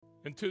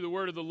And to the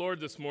word of the Lord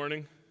this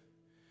morning,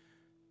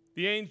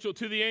 the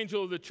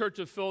angel of the church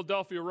of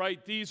Philadelphia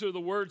write, "These are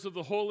the words of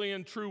the holy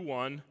and true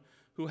one,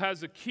 who has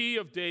the key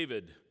of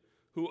David,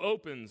 who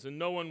opens and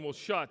no one will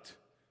shut,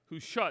 who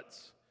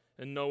shuts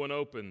and no one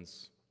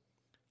opens.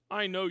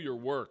 I know your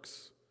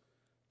works.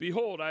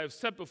 Behold, I have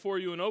set before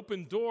you an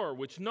open door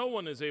which no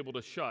one is able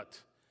to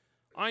shut.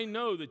 I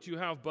know that you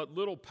have but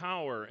little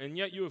power, and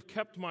yet you have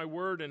kept my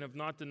word and have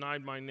not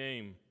denied my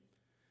name.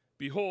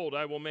 Behold,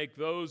 I will make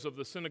those of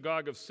the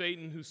synagogue of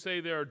Satan who say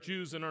they are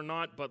Jews and are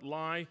not, but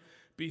lie.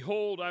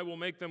 Behold, I will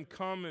make them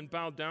come and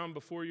bow down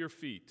before your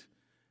feet,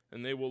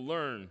 and they will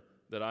learn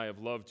that I have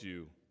loved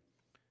you.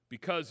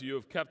 Because you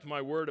have kept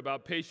my word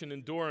about patient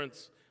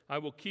endurance, I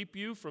will keep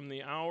you from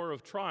the hour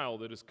of trial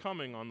that is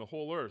coming on the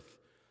whole earth,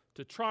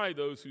 to try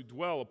those who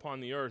dwell upon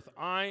the earth.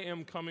 I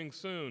am coming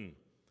soon.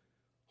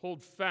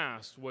 Hold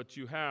fast what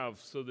you have,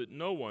 so that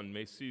no one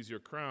may seize your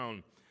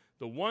crown.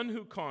 The one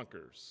who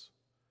conquers,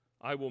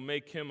 I will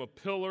make him a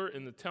pillar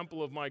in the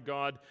temple of my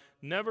God.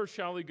 Never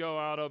shall he go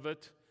out of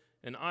it.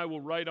 And I will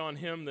write on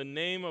him the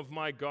name of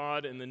my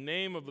God and the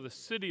name of the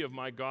city of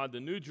my God, the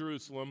New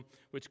Jerusalem,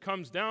 which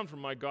comes down from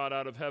my God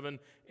out of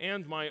heaven,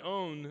 and my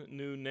own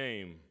new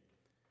name.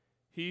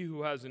 He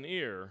who has an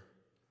ear,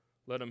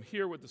 let him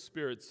hear what the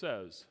Spirit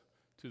says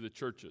to the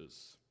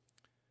churches."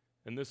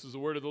 And this is the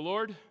word of the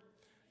Lord.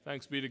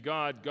 Thanks be to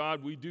God.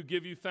 God, we do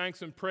give you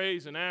thanks and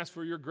praise and ask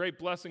for your great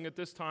blessing at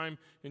this time.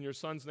 In your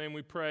Son's name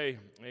we pray.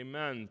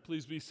 Amen.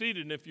 Please be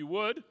seated, and if you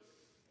would,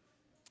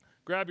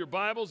 grab your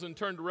Bibles and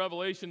turn to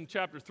Revelation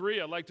chapter 3.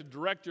 I'd like to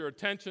direct your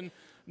attention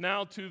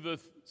now to the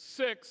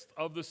sixth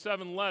of the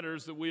 7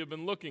 letters that we have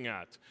been looking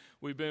at.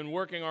 We've been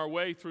working our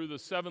way through the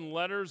 7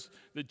 letters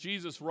that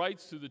Jesus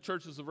writes to the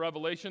churches of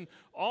Revelation,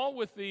 all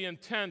with the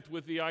intent,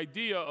 with the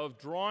idea of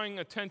drawing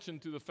attention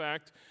to the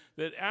fact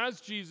that as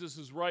Jesus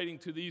is writing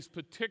to these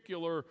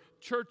particular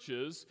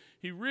churches,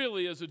 he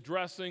really is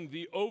addressing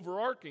the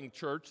overarching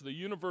church, the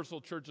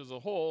universal church as a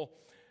whole.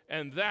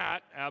 And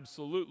that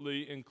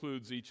absolutely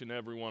includes each and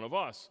every one of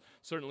us.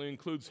 Certainly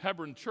includes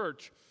Hebron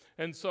Church.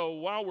 And so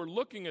while we're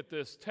looking at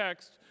this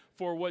text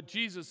for what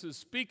Jesus is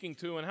speaking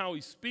to and how he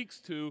speaks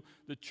to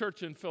the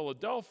church in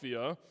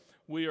Philadelphia,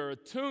 we are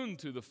attuned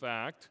to the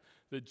fact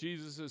that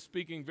Jesus is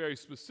speaking very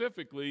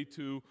specifically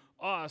to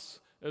us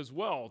as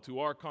well, to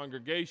our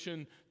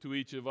congregation, to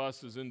each of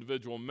us as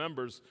individual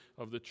members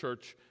of the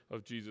Church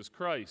of Jesus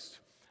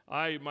Christ.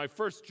 My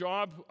first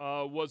job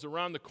was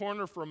around the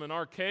corner from an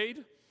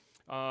arcade.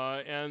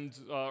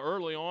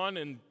 Early on,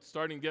 and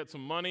starting to get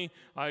some money,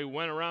 I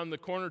went around the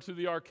corner to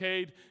the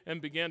arcade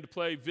and began to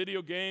play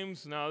video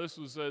games. Now, this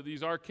was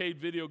these arcade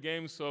video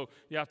games, so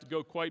you have to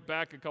go quite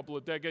back a couple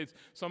of decades.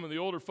 Some of the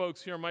older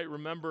folks here might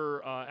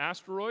remember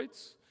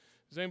Asteroids.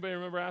 Does anybody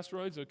remember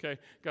Asteroids? Okay,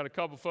 got a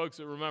couple folks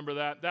that remember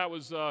that. That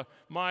was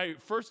my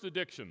first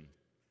addiction,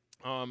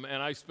 and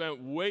I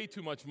spent way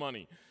too much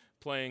money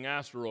playing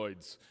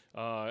Asteroids.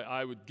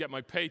 I would get my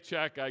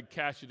paycheck, I'd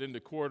cash it into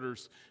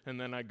quarters, and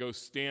then I'd go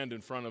stand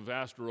in front of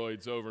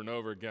Asteroids over and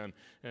over again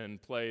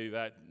and play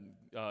that.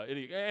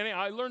 And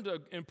I learned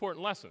an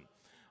important lesson.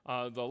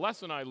 The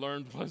lesson I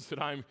learned was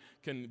that I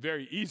can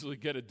very easily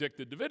get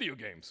addicted to video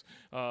games.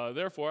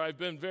 Therefore, I've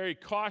been very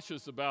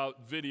cautious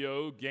about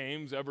video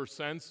games ever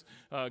since,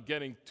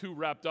 getting too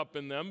wrapped up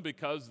in them,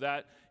 because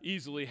that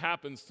easily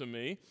happens to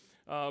me.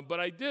 But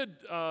I did,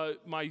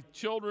 my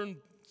children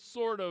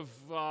sort of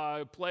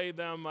played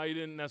them. I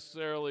didn't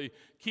necessarily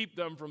keep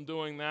them from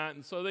doing that,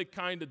 and so they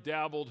kind of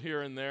dabbled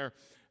here and there,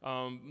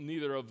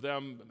 neither of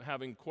them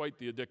having quite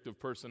the addictive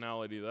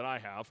personality that I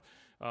have.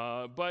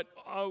 But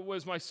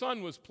as my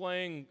son was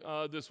playing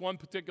this one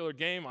particular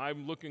game,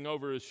 I'm looking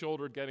over his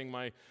shoulder, getting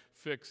my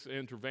fix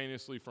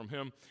intravenously from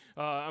him.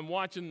 I'm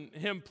watching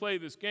him play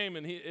this game,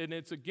 and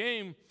it's a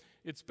game.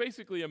 It's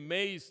basically a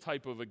maze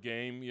type of a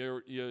game.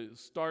 It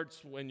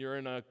starts when you're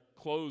in a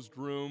closed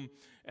room,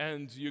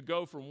 and you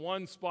go from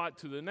one spot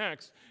to the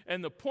next.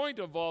 And the point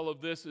of all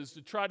of this is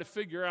to try to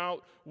figure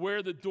out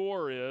where the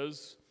door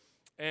is,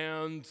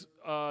 and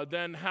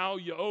then how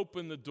you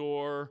open the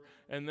door,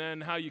 and then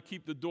how you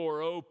keep the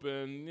door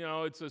open. You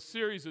know, it's a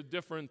series of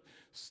different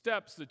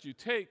steps that you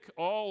take,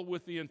 all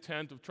with the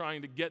intent of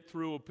trying to get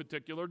through a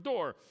particular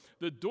door.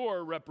 The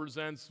door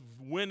represents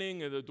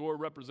winning, and the door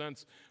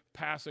represents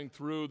passing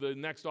through the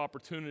next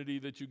opportunity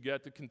that you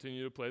get to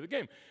continue to play the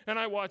game. And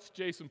I watched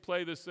Jason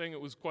play this thing.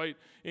 It was quite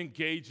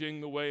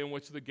engaging, the way in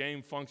which the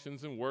game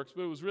functions and works,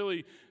 but it was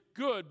really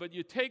good. But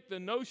you take the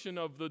notion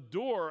of the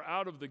door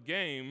out of the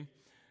game,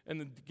 and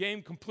the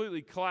game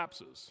completely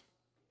collapses.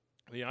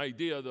 The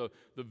idea, the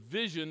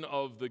vision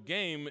of the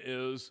game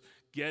is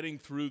getting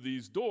through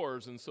these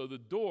doors, and so the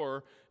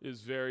door is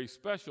very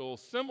special.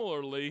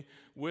 Similarly,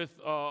 with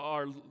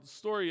our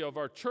story of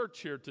our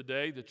church here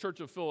today, the Church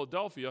of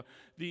Philadelphia,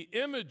 the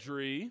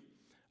imagery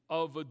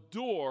of a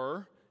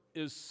door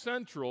is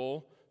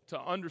central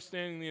to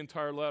understanding the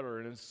entire letter,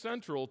 and it's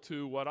central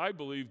to what I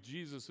believe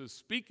Jesus is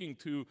speaking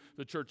to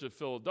the Church of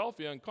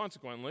Philadelphia, and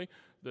consequently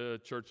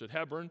the church at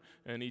Hebron,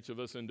 and each of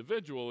us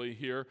individually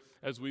here,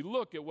 as we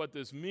look at what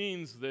this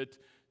means, that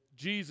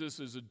Jesus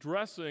is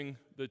addressing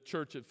the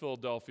church at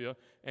Philadelphia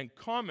and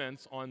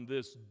comments on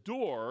this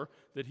door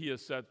that he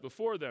has set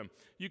before them.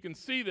 You can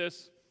see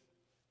this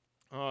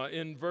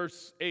in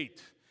verse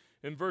 8.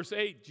 In verse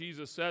 8,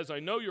 Jesus says, I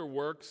know your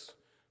works.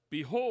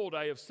 Behold,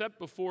 I have set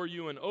before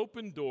you an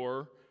open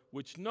door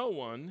which no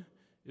one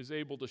is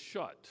able to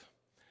shut.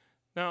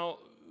 Now,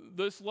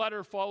 this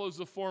letter follows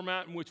the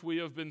format in which we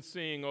have been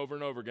seeing over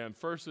and over again.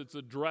 First, it's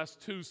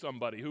addressed to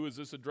somebody. Who is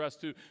this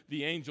addressed to?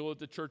 The angel at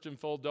the church in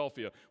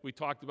Philadelphia. We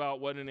talked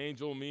about what an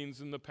angel means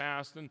in the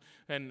past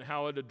and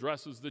how it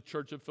addresses the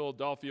church of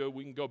Philadelphia.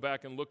 We can go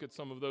back and look at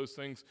some of those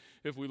things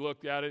if we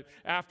look at it.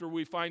 After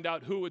we find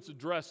out who it's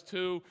addressed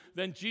to,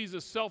 then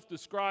Jesus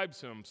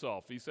self-describes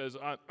himself. He says,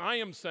 I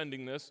am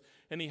sending this,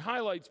 and he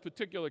highlights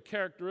particular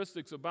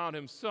characteristics about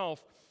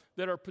himself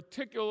that are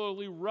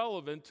particularly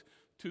relevant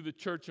to the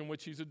church in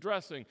which he's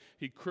addressing.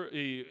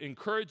 He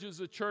encourages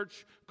the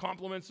church,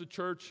 compliments the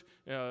church,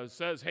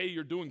 says, hey,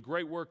 you're doing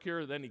great work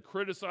here. Then he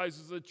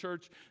criticizes the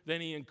church. Then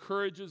he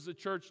encourages the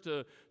church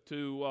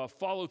to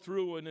follow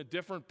through in a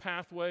different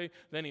pathway.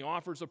 Then he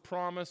offers a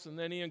promise, and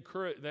then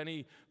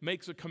he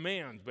makes a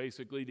command,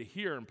 basically, to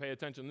hear and pay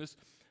attention. This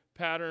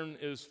pattern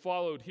is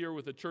followed here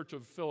with the church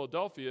of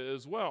Philadelphia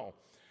as well.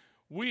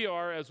 We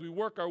are, as we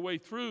work our way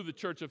through the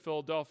church of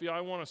Philadelphia,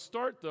 I want to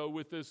start, though,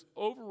 with this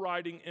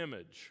overriding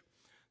image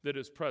that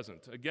is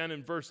present. Again,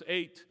 in verse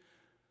 8,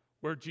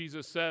 where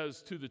Jesus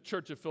says to the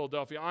church of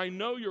Philadelphia, I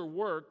know your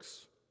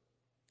works.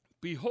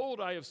 Behold,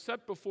 I have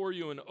set before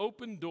you an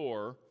open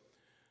door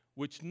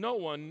which no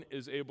one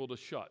is able to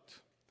shut.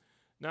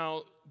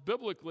 Now,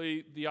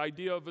 biblically, the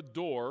idea of a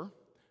door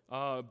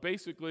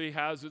basically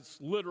has its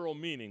literal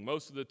meaning.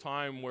 Most of the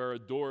time where a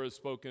door is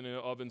spoken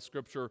of in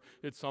Scripture,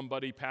 it's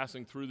somebody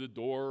passing through the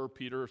door, or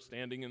Peter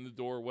standing in the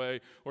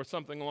doorway, or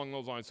something along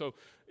those lines. So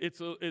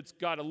it's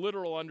got a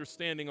literal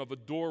understanding of a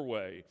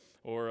doorway,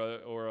 or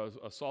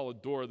a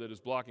solid door that is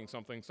blocking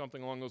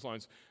something along those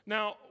lines.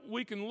 Now,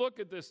 we can look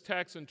at this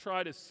text and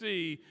try to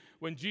see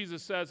when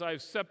Jesus says,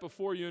 I've set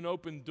before you an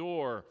open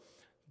door.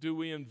 Do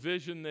we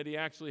envision that he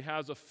actually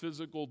has a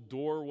physical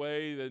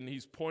doorway and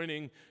he's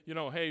pointing,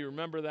 hey,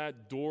 remember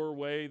that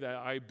doorway that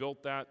I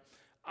built that?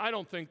 I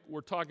don't think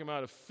we're talking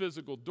about a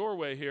physical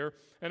doorway here.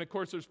 And of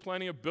course, there's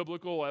plenty of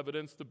biblical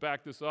evidence to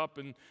back this up.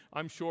 And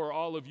I'm sure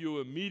all of you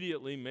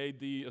immediately made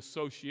the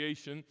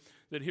association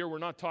that here we're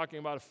not talking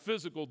about a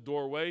physical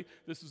doorway.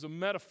 This is a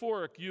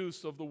metaphoric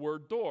use of the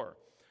word door.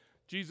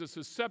 Jesus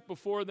has set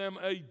before them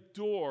a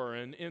door,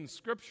 and in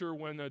Scripture,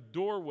 when a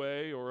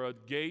doorway or a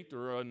gate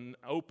or an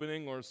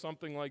opening or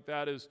something like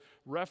that is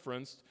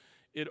referenced,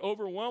 it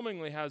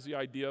overwhelmingly has the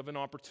idea of an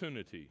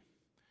opportunity.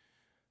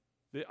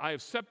 I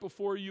have set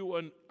before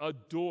you a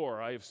door.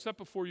 I have set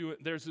before you,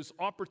 there's this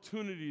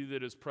opportunity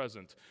that is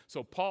present.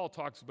 So Paul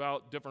talks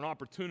about different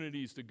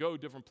opportunities to go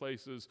different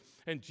places,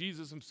 and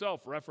Jesus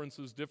himself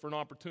references different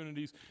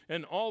opportunities,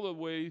 and all the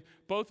way,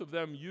 both of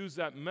them use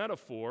that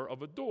metaphor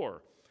of a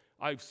door.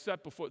 I've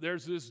set before,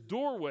 there's this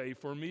doorway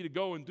for me to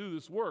go and do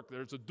this work.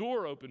 There's a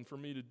door open for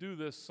me to do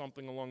this,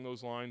 something along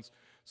those lines.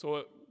 So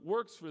it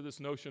works for this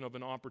notion of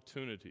an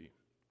opportunity.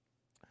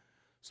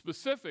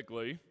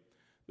 Specifically,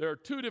 there are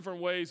two different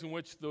ways in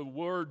which the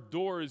word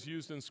door is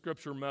used in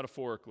Scripture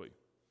metaphorically.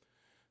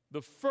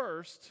 The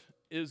first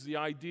is the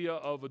idea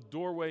of a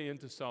doorway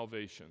into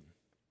salvation.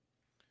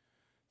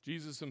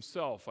 Jesus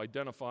himself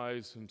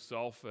identifies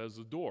himself as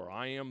the door.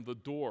 I am the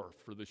door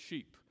for the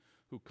sheep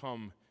who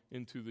come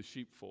into the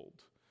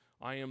sheepfold.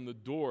 I am the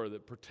door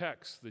that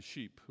protects the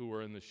sheep who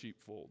are in the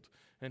sheepfold.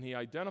 And he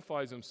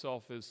identifies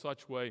himself as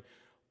such way,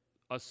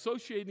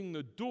 associating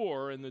the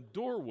door and the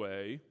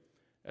doorway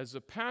as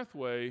a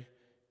pathway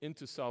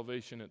into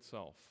salvation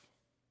itself.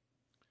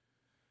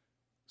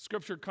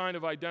 Scripture kind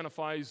of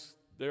identifies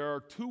there are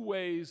two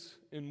ways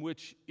in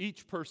which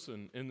each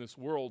person in this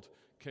world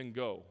can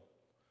go.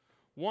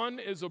 One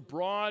is a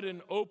broad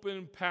and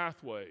open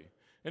pathway.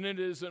 And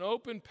it is an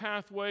open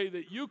pathway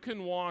that you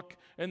can walk,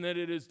 and that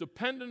it is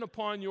dependent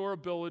upon your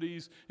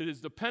abilities, it is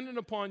dependent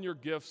upon your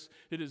gifts,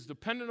 it is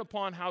dependent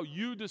upon how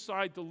you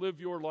decide to live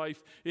your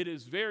life. It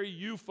is very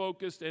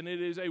you-focused, and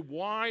it is a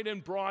wide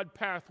and broad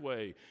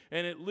pathway,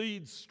 and it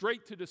leads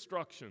straight to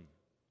destruction.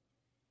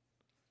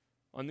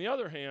 On the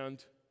other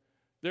hand,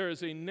 there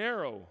is a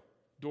narrow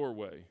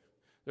doorway.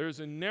 There is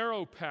a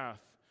narrow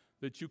path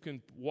that you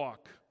can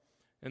walk,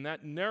 and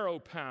that narrow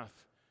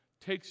path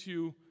takes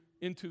you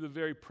into the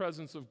very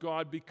presence of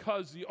God,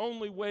 because the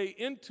only way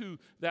into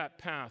that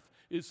path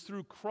is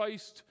through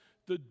Christ,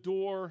 the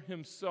door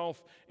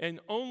himself, and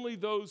only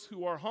those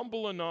who are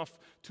humble enough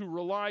to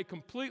rely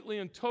completely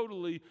and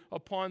totally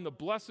upon the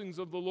blessings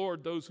of the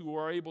Lord, those who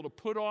are able to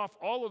put off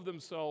all of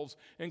themselves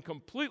and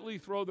completely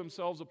throw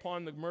themselves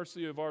upon the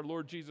mercy of our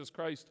Lord Jesus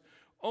Christ,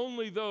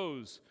 only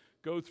those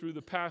go through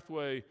the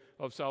pathway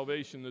of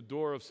salvation, the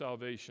door of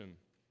salvation.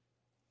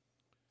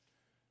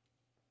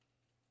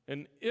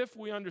 And if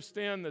we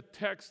understand the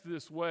text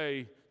this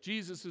way,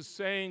 Jesus is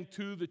saying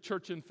to the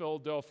church in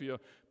Philadelphia,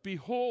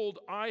 behold,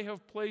 I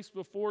have placed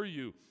before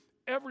you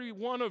every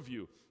one of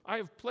you. I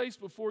have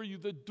placed before you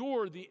the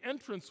door, the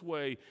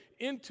entranceway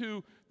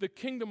into the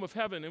kingdom of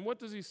heaven. And what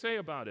does he say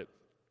about it?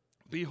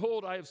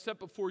 Behold, I have set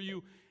before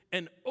you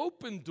an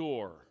open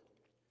door,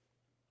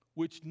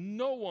 which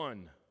no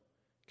one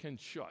can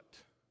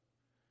shut,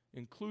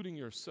 including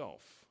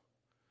yourself.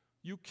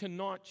 You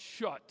cannot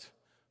shut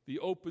the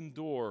open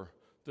door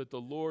that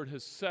the Lord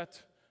has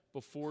set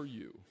before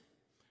you.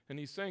 And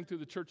he's saying to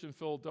the church in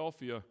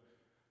Philadelphia,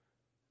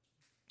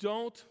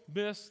 don't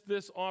miss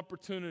this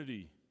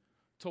opportunity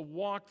to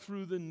walk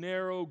through the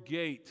narrow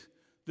gate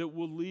that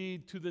will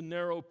lead to the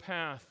narrow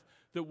path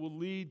that will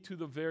lead to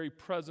the very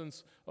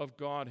presence of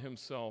God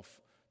himself.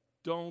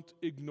 Don't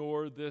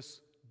ignore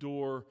this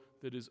door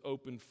that is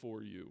open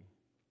for you.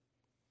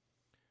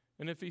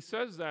 And if he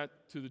says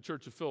that to the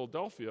church of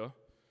Philadelphia,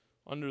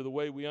 under the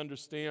way we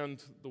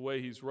understand the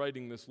way he's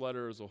writing this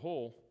letter as a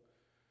whole,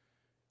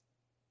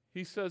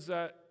 he says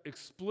that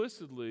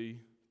explicitly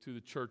to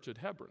the church at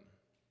Hebron.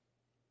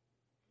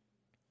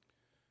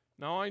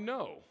 Now I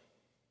know,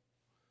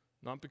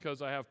 not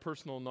because I have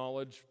personal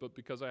knowledge, but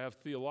because I have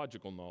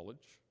theological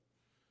knowledge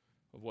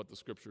of what the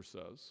Scripture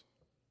says,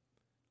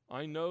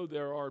 I know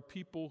there are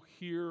people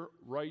here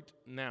right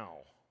now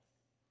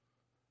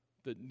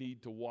that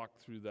need to walk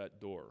through that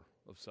door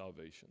of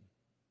salvation.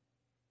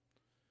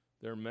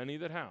 There are many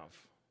that have,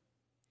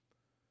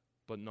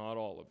 but not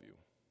all of you.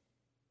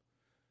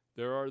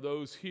 There are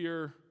those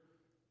here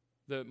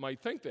that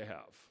might think they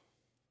have,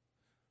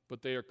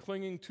 but they are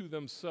clinging to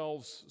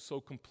themselves so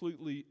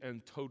completely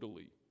and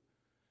totally.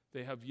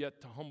 They have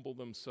yet to humble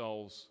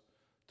themselves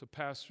to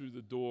pass through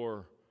the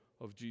door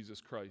of Jesus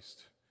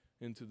Christ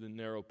into the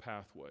narrow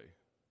pathway.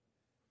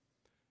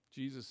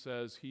 Jesus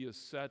says he has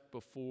set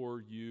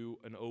before you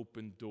an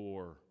open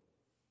door.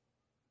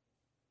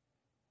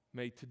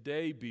 May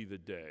today be the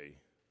day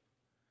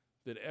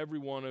that every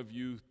one of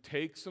you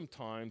take some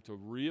time to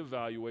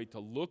reevaluate, to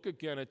look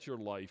again at your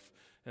life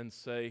and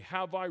say,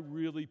 have I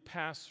really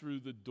passed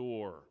through the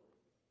door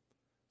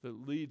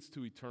that leads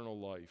to eternal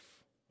life?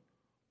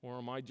 Or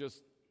am I just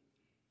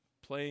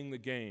playing the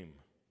game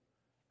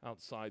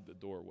outside the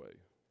doorway?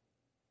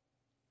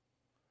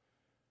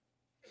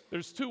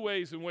 There's two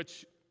ways in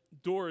which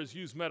door is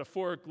used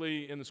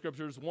metaphorically in the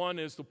Scriptures. One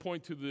is to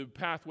point to the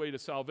pathway to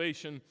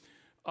salvation.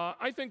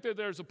 I think that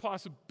there's a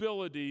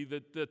possibility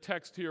that the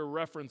text here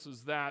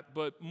references that,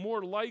 but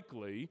more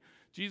likely,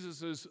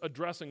 Jesus is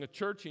addressing a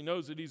church. He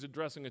knows that he's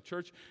addressing a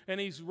church, and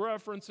he's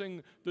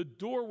referencing the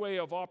doorway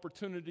of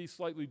opportunity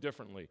slightly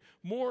differently,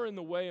 more in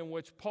the way in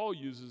which Paul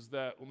uses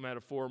that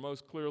metaphor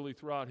most clearly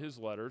throughout his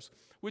letters,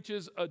 which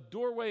is a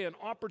doorway, an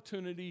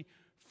opportunity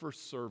for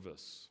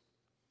service.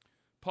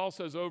 Paul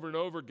says over and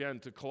over again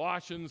to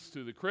Colossians,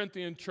 to the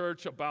Corinthian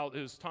church about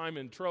his time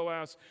in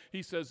Troas,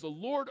 he says, the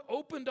Lord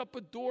opened up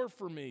a door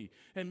for me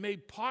and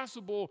made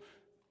possible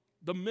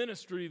the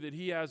ministry that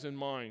he has in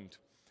mind.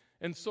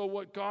 And so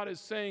what God is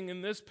saying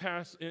in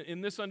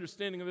this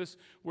understanding of this,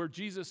 where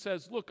Jesus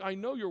says, look, I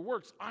know your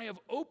works. I have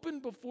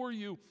opened before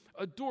you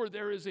a door.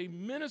 There is a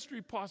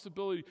ministry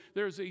possibility.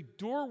 There is a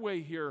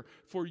doorway here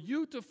for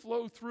you to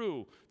flow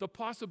through, the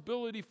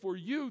possibility for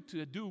you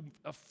to do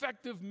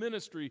effective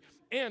ministry.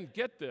 And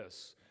get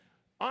this,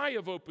 I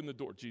have opened the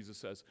door, Jesus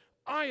says.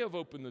 I have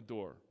opened the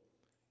door,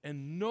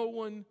 and no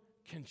one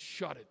can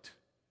shut it.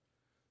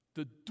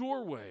 The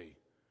doorway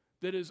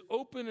that is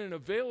open and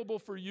available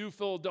for you,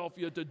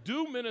 Philadelphia, to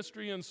do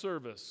ministry and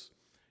service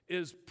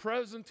is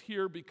present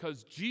here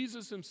because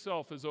Jesus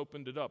himself has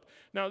opened it up.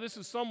 Now, this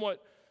is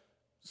somewhat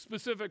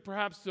specific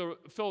perhaps to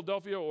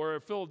Philadelphia, or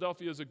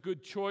Philadelphia is a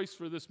good choice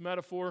for this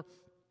metaphor.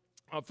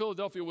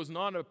 Philadelphia was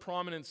not a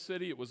prominent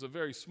city. It was a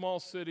very small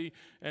city,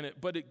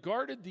 but it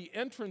guarded the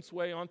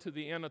entranceway onto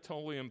the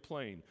Anatolian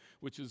Plain,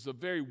 which is a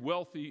very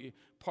wealthy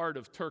part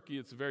of Turkey.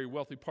 It's a very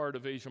wealthy part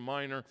of Asia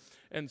Minor.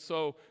 And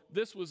so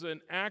this was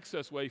an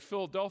access way.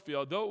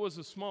 Philadelphia, though it was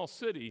a small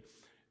city,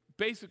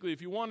 basically, if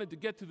you wanted to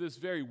get to this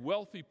very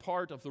wealthy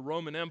part of the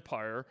Roman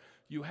Empire,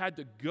 you had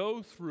to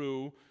go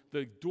through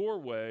the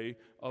doorway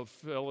of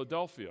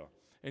Philadelphia.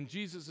 And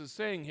Jesus is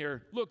saying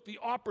here, look, the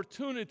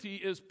opportunity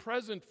is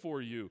present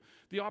for you.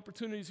 The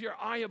opportunity is here.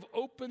 I have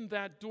opened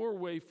that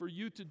doorway for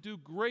you to do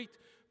great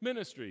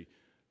ministry.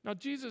 Now,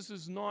 Jesus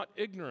is not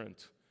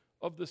ignorant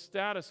of the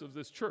status of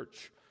this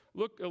church.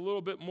 Look a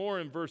little bit more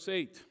in verse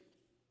 8.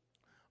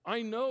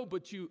 I know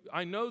that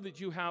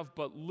you have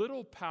but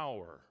little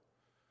power.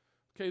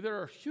 Okay,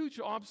 there are huge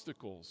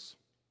obstacles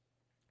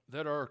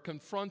that are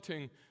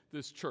confronting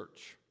this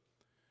church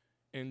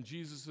and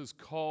Jesus'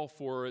 call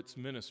for its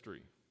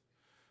ministry.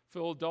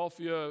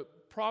 Philadelphia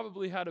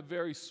probably had a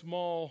very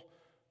small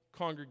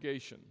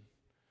congregation.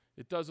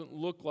 It doesn't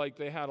look like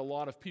they had a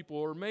lot of people,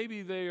 or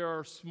maybe they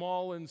are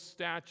small in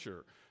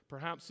stature.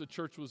 Perhaps the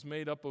church was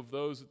made up of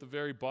those at the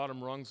very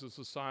bottom rungs of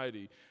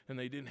society, and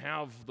they didn't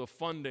have the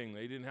funding.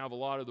 They didn't have a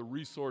lot of the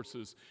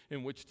resources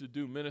in which to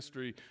do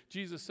ministry.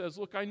 Jesus says,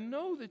 look, I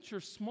know that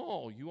you're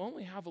small. You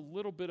only have a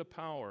little bit of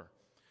power.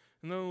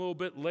 And then a little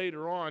bit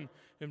later on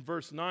in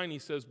verse 9, he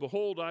says,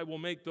 "Behold, I will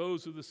make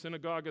those of the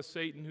synagogue of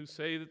Satan who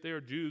say that they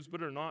are Jews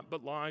but are not,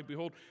 but lie.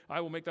 Behold,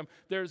 I will make them."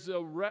 There's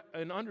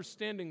an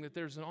understanding that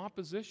there's an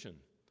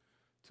opposition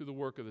to the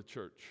work of the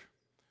church.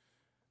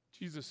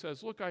 Jesus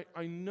says, look,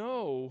 I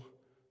know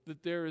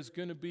that there is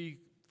going to be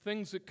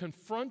things that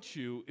confront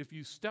you if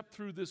you step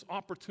through this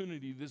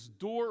opportunity, this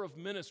door of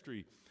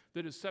ministry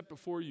that is set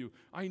before you.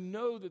 I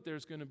know that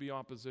there's going to be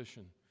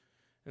opposition.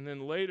 And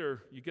then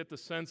later, you get the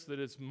sense that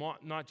it's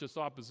not just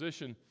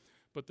opposition,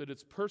 but that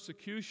it's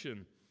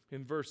persecution.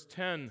 In verse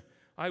 10,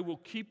 "I will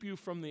keep you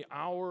from the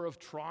hour of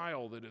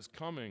trial that is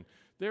coming."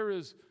 There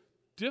is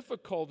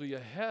difficulty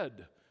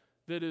ahead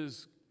that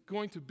is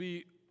going to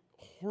be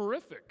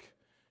horrific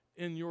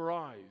in your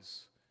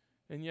eyes.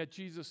 And yet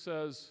Jesus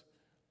says,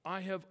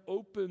 "I have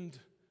opened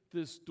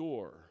this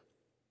door.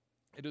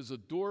 It is a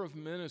door of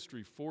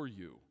ministry for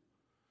you.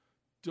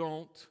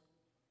 Don't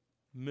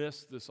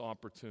miss this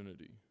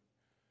opportunity."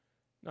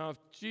 Now,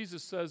 if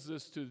Jesus says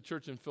this to the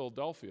church in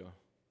Philadelphia,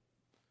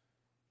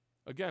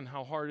 again,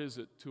 how hard is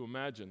it to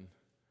imagine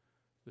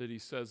that he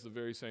says the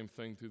very same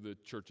thing to the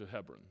church of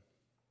Hebron?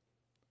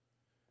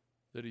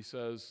 That he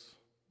says,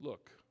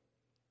 look,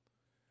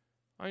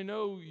 I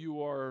know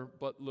you are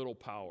but little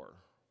power.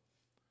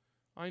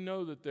 I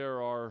know that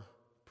there are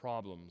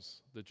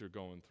problems that you're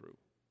going through.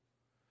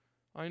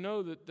 I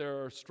know that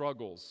there are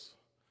struggles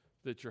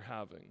that you're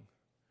having.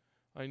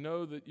 I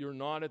know that you're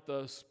not at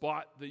the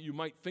spot that you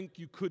might think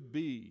you could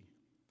be.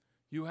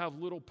 You have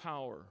little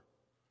power.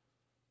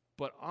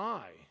 But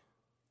I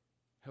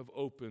have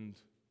opened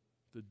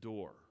the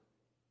door.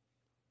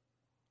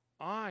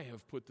 I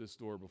have put this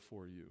door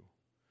before you.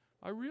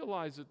 I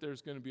realize that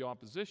there's going to be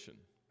opposition.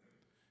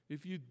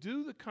 If you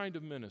do the kind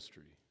of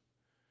ministry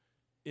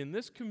in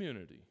this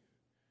community,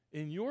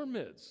 in your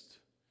midst,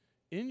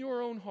 in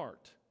your own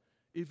heart,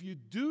 if you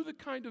do the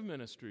kind of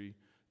ministry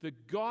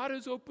that God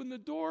has opened the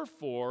door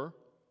for,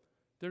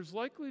 there's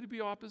likely to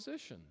be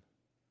opposition.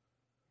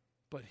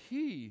 But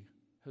He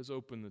has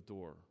opened the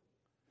door.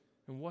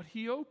 And what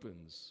He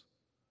opens,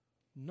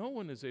 no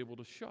one is able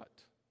to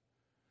shut.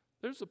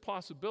 There's a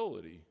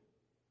possibility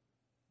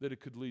that it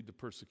could lead to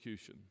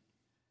persecution.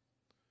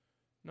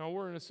 Now,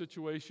 we're in a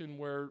situation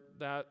where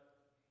the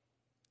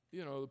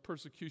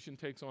persecution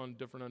takes on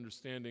different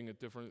understanding at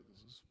different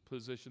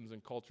positions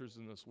and cultures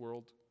in this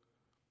world.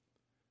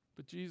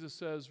 But Jesus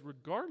says,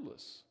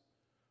 regardless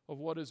of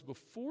what is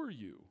before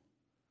you,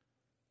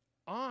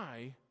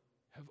 I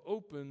have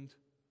opened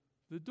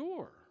the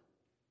door.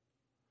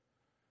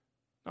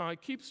 Now, I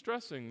keep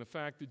stressing the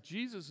fact that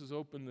Jesus has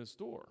opened this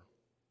door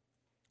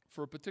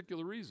for a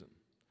particular reason.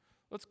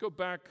 Let's go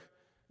back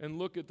and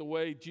look at the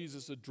way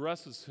Jesus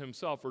addresses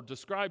himself or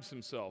describes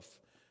himself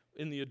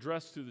in the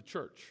address to the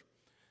church.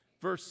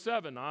 Verse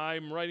 7,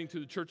 I'm writing to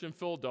the church in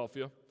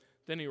Philadelphia.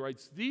 Then he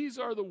writes, "These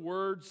are the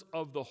words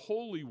of the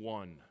Holy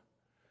One."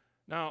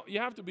 Now, you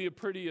have to be a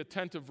pretty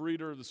attentive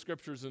reader of the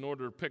Scriptures in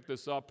order to pick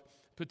this up,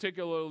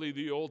 particularly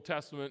the Old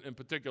Testament and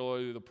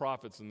particularly the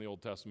prophets in the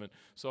Old Testament.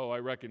 So I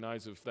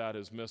recognize if that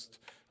has missed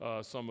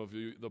some of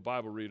the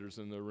Bible readers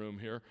in the room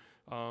here.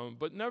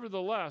 But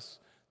nevertheless,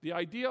 the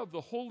idea of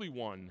the Holy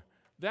One,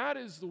 that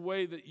is the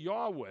way that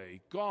Yahweh,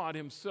 God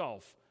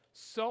himself,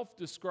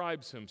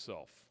 self-describes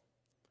himself.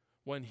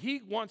 When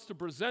he wants to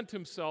present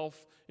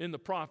himself in the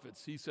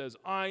prophets, he says,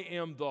 "I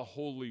am the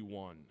Holy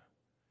One."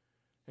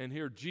 And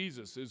here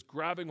Jesus is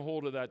grabbing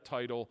hold of that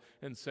title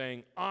and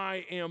saying, "I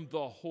am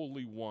the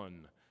Holy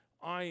One.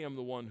 I am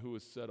the one who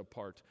is set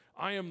apart.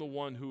 I am the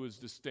one who is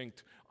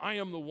distinct. I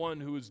am the one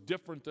who is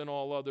different than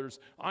all others.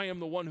 I am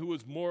the one who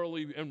is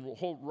morally and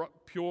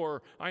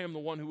pure. I am the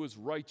one who is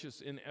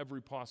righteous in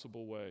every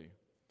possible way."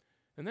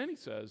 And then he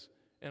says,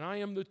 "And I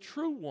am the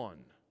true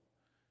one.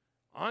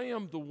 I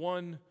am the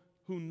one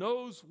who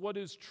knows what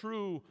is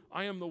true.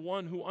 I am the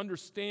one who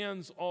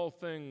understands all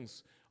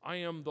things. I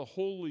am the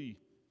holy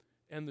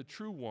and the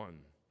true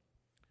one,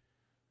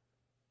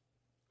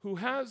 who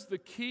has the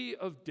key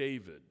of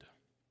David."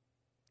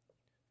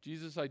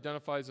 Jesus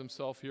identifies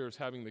himself here as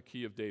having the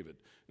key of David.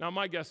 Now,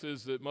 my guess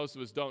is that most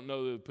of us don't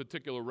know the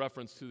particular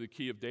reference to the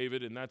key of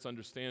David, and that's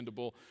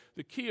understandable.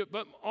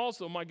 But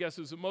also my guess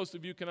is that most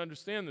of you can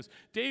understand this.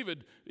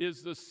 David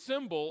is the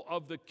symbol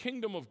of the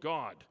kingdom of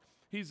God.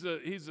 He's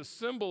a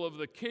symbol of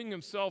the king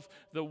himself,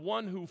 the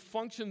one who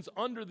functions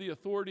under the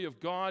authority of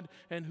God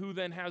and who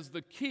then has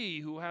the key,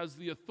 who has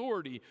the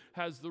authority,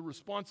 has the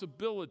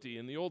responsibility.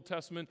 In the Old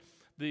Testament,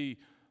 the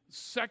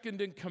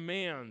second in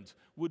command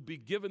would be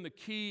given the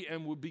key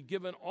and would be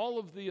given all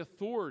of the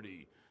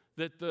authority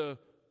that the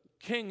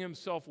king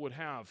himself would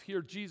have.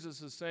 Here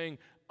Jesus is saying,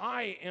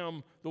 "I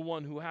am the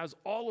one who has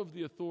all of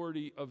the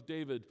authority of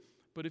David."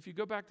 But if you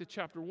go back to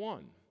chapter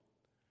 1,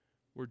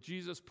 where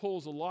Jesus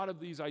pulls a lot of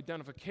these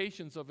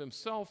identifications of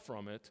himself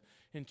from it,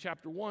 in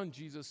chapter 1,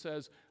 Jesus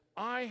says,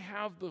 "I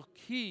have the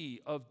key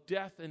of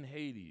death and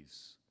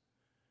Hades."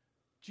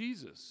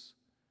 Jesus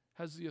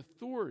has the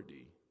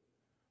authority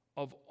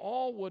of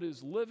all what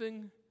is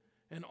living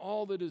and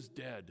all that is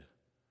dead.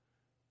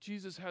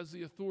 Jesus has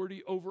the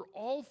authority over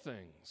all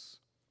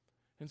things.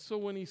 And so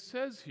when he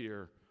says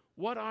here,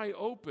 what I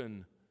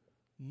open,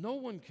 no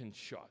one can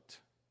shut.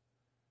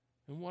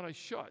 And what I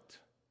shut,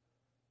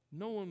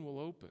 no one will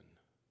open.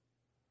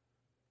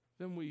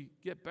 Then we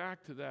get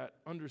back to that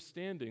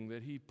understanding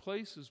that he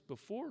places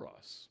before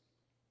us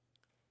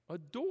a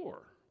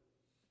door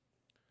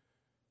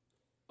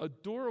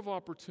of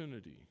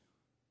opportunity,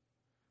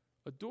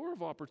 a door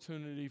of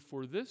opportunity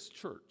for this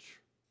church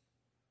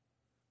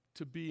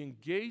to be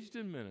engaged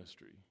in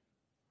ministry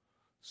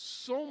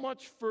so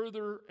much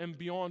further and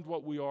beyond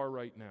what we are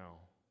right now.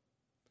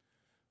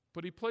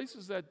 But he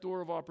places that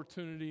door of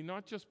opportunity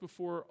not just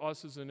before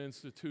us as an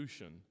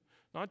institution,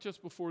 not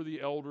just before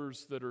the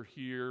elders that are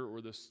here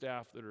or the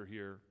staff that are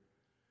here.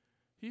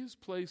 He has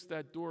placed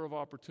that door of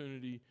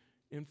opportunity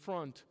in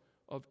front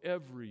of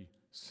every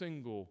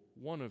single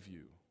one of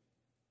you.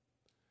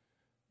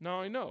 Now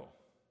I know,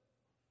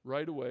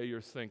 right away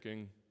you're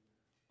thinking,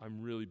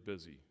 I'm really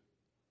busy.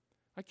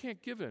 I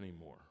can't give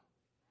anymore.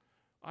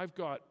 I've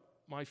got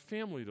my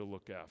family to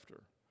look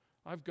after.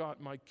 I've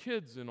got my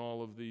kids in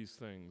all of these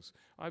things.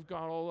 I've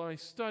got all my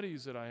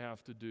studies that I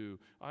have to do.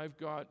 I've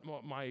got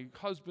my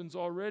husband's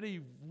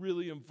already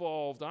really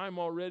involved. I'm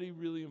already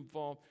really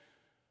involved.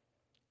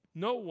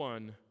 No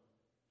one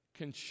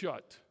can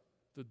shut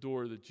the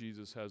door that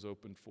Jesus has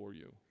opened for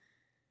you.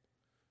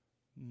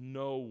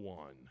 No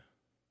one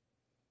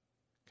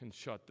can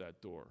shut that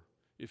door.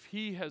 If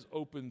he has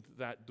opened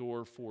that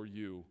door for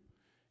you,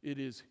 it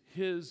is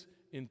his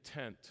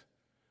intent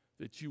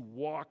that you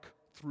walk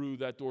through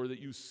that door, that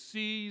you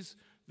seize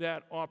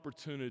that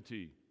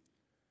opportunity.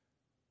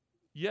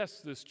 Yes,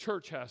 this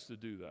church has to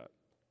do that.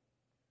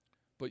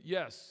 But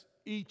yes,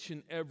 each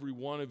and every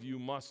one of you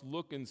must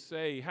look and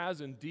say,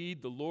 has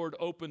indeed the Lord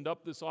opened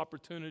up this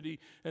opportunity,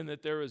 and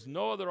that there is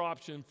no other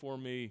option for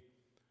me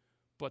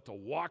but to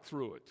walk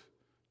through it,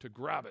 to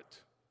grab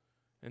it,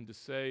 and to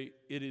say,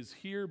 it is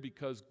here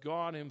because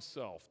God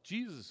himself,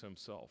 Jesus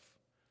himself,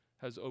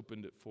 has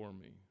opened it for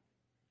me.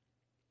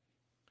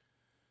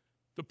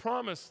 The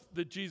promise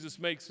that Jesus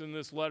makes in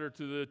this letter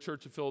to the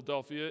Church of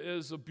Philadelphia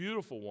is a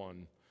beautiful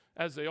one,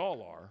 as they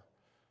all are,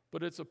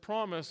 but it's a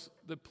promise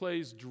that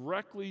plays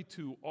directly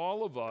to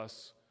all of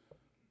us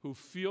who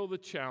feel the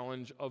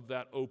challenge of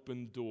that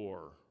open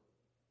door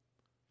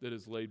that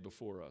is laid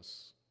before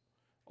us.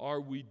 Are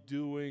we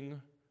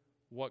doing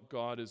what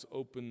God has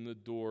opened the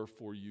door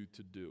for you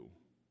to do?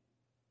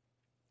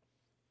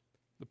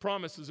 The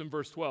promise is in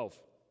verse 12.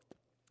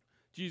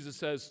 Jesus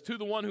says, to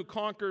the one who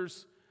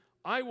conquers,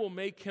 I will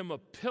make him a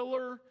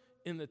pillar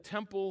in the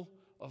temple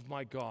of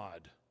my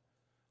God.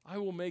 I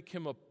will make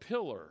him a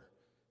pillar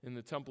in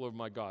the temple of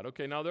my God.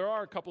 Okay, now there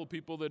are a couple of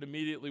people that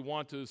immediately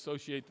want to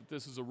associate that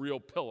this is a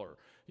real pillar.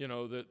 You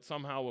know, that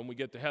somehow when we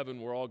get to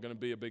heaven, we're all going to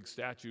be a big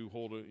statue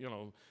holding,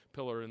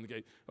 pillar in the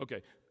gate.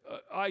 Okay,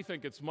 I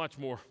think it's much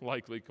more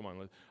likely, come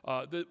on,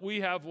 that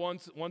we have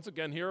once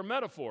again here a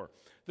metaphor.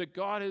 That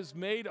God has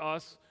made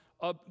us,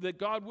 that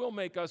God will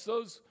make us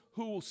those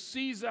who will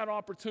seize that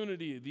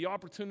opportunity, the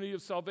opportunity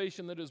of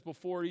salvation that is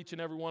before each and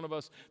every one of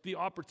us, the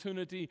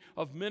opportunity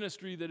of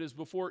ministry that is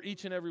before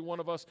each and every one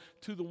of us,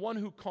 to the one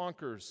who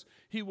conquers.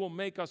 He will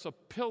make us a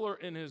pillar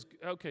in his,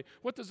 okay,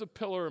 what does a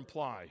pillar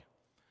imply?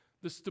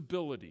 The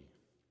stability,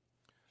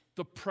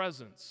 the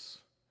presence,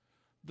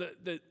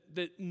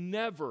 that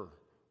never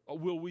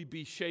will we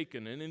be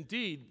shaken. And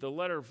indeed, the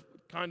letter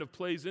kind of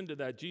plays into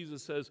that.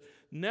 Jesus says,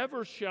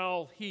 never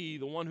shall he,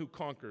 the one who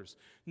conquers,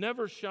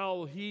 never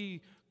shall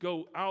he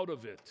go out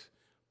of it,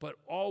 but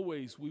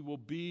always we will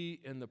be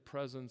in the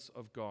presence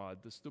of God.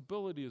 The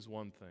stability is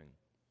one thing.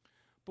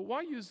 But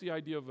why use the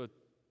idea of a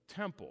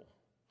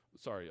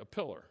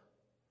pillar?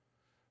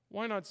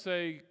 Why not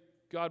say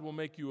God will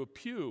make you a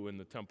pew in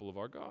the temple of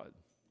our God?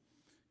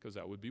 Because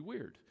that would be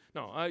weird.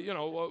 No,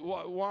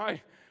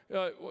 why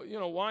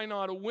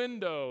not a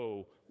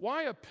window?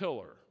 Why a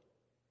pillar?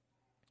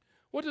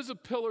 What does a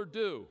pillar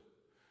do?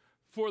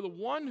 For the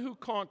one who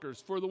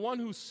conquers, for the one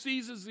who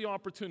seizes the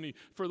opportunity,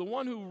 for the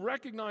one who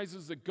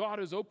recognizes that God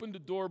has opened a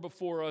door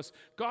before us,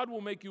 God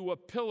will make you a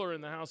pillar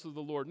in the house of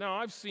the Lord. Now,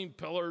 I've seen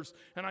pillars,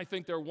 and I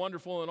think they're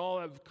wonderful, and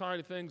all that kind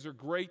of things are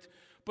great.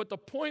 But the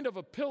point of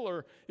a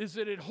pillar is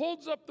that it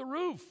holds up the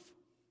roof.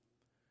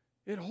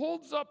 It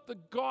holds up the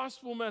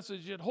gospel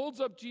message. It holds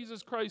up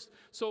Jesus Christ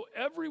so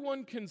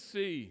everyone can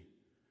see.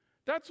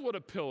 That's what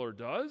a pillar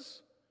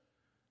does.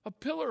 A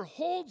pillar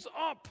holds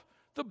up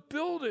the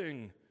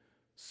building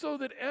so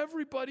that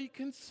everybody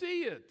can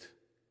see it.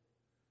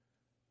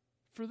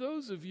 For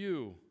those of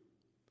you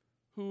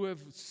who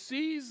have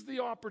seized the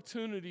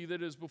opportunity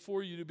that is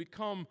before you to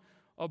become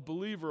a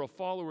believer, a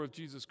follower of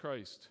Jesus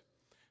Christ,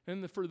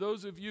 and for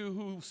those of you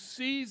who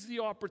seize the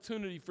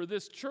opportunity for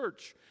this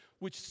church,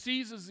 which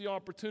seizes the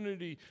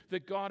opportunity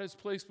that God has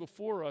placed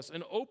before us,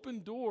 an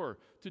open door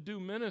to do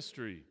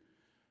ministry,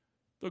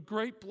 the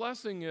great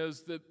blessing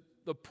is that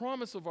the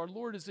promise of our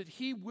Lord is that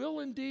he will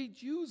indeed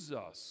use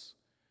us.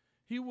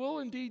 He will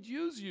indeed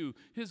use you.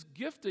 His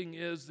gifting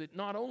is that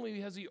not only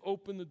has he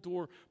opened the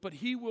door, but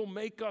he will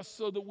make us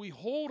so that we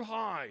hold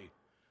high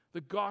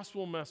the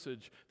gospel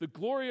message, the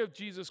glory of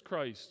Jesus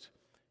Christ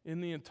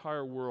in the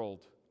entire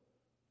world.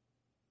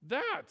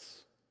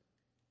 That's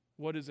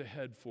what is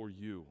ahead for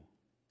you.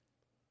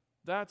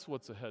 That's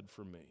what's ahead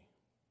for me.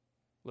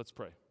 Let's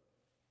pray.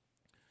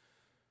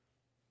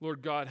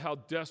 Lord God, how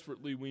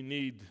desperately we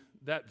need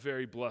that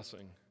very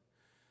blessing,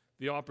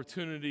 the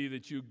opportunity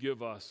that you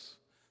give us,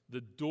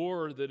 the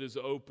door that is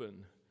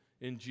open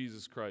in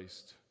Jesus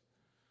Christ.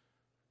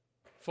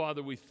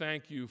 Father, we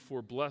thank you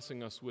for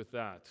blessing us with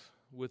that,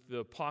 with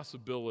the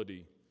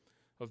possibility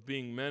of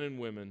being men and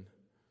women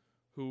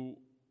who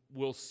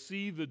will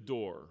see the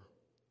door,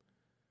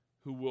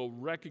 who will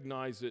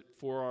recognize it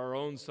for our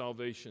own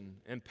salvation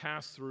and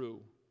pass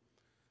through.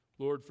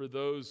 Lord, for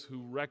those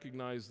who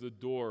recognize the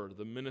door,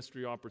 the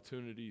ministry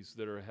opportunities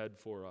that are ahead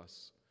for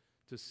us,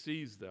 to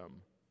seize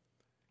them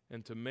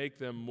and to make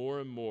them more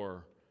and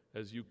more,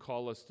 as you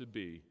call us to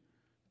be,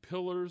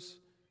 pillars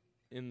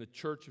in the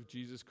church of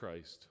Jesus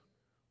Christ,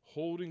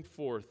 holding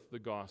forth the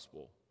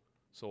gospel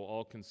so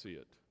all can see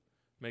it.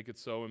 Make it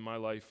so in my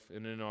life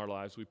and in our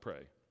lives, we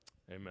pray.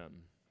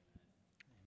 Amen.